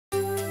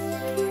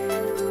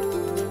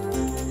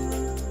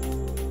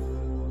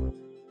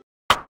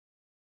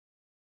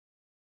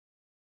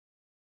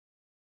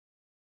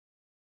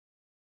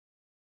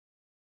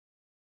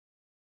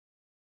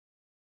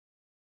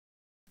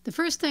The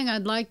first thing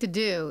I'd like to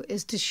do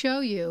is to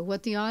show you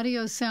what the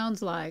audio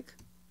sounds like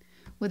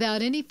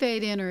without any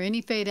fade in or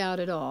any fade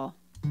out at all.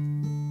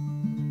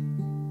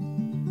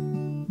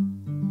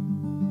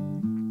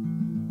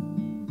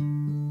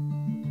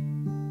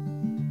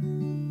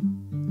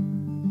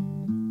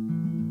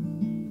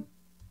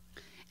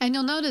 And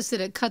you'll notice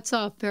that it cuts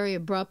off very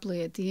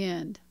abruptly at the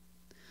end.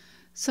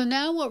 So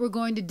now what we're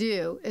going to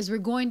do is we're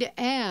going to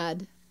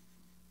add,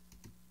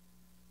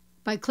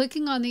 by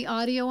clicking on the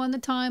audio on the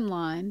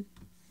timeline,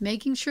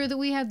 making sure that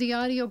we have the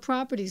audio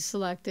properties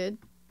selected,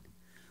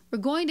 we're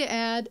going to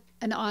add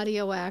an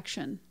audio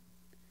action.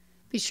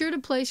 Be sure to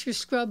place your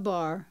scrub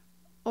bar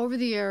over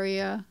the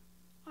area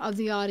of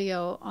the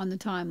audio on the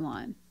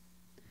timeline.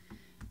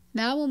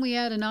 Now when we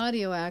add an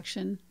audio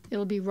action,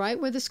 it'll be right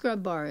where the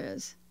scrub bar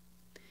is.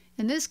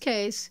 In this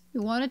case, we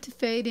want it to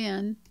fade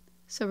in,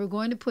 so we're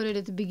going to put it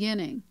at the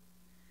beginning.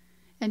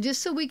 And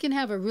just so we can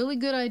have a really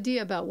good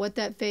idea about what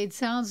that fade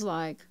sounds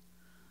like,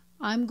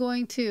 I'm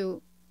going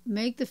to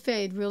make the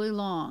fade really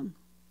long,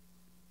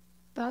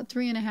 about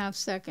 3.5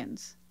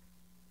 seconds.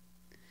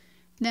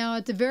 Now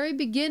at the very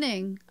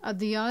beginning of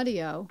the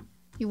audio,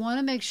 you want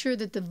to make sure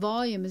that the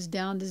volume is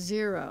down to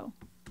 0.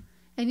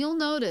 And you'll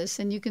notice,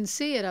 and you can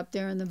see it up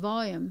there in the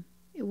volume,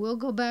 it will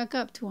go back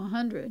up to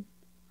 100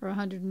 or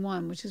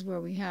 101, which is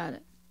where we had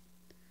it.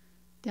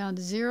 Down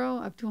to 0,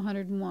 up to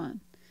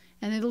 101.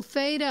 And it'll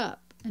fade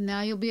up, and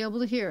now you'll be able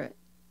to hear it.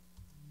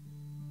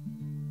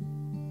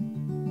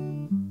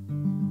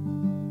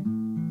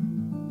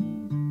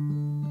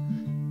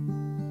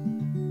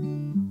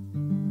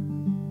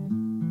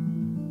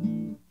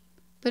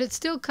 But it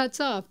still cuts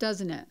off,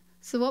 doesn't it?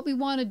 So what we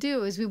want to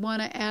do is we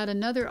want to add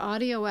another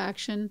audio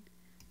action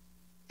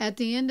at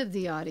the end of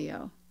the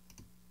audio.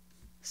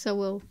 So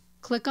we'll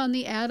click on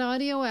the Add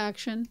Audio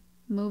Action,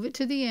 move it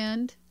to the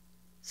end,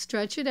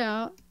 stretch it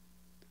out.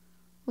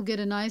 We'll get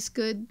a nice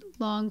good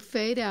long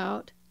fade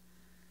out.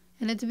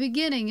 And at the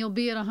beginning you'll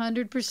be at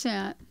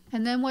 100%.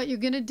 And then what you're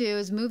going to do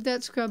is move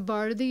that scrub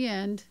bar to the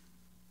end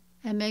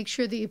and make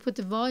sure that you put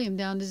the volume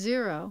down to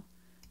 0.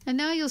 And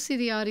now you'll see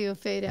the audio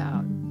fade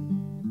out.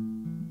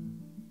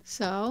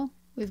 So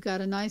we've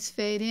got a nice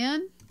fade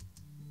in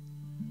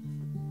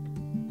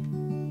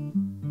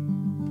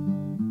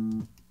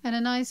and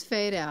a nice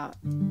fade out.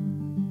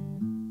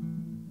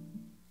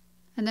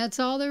 And that's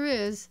all there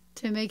is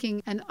to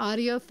making an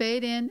audio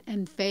fade in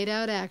and fade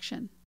out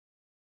action.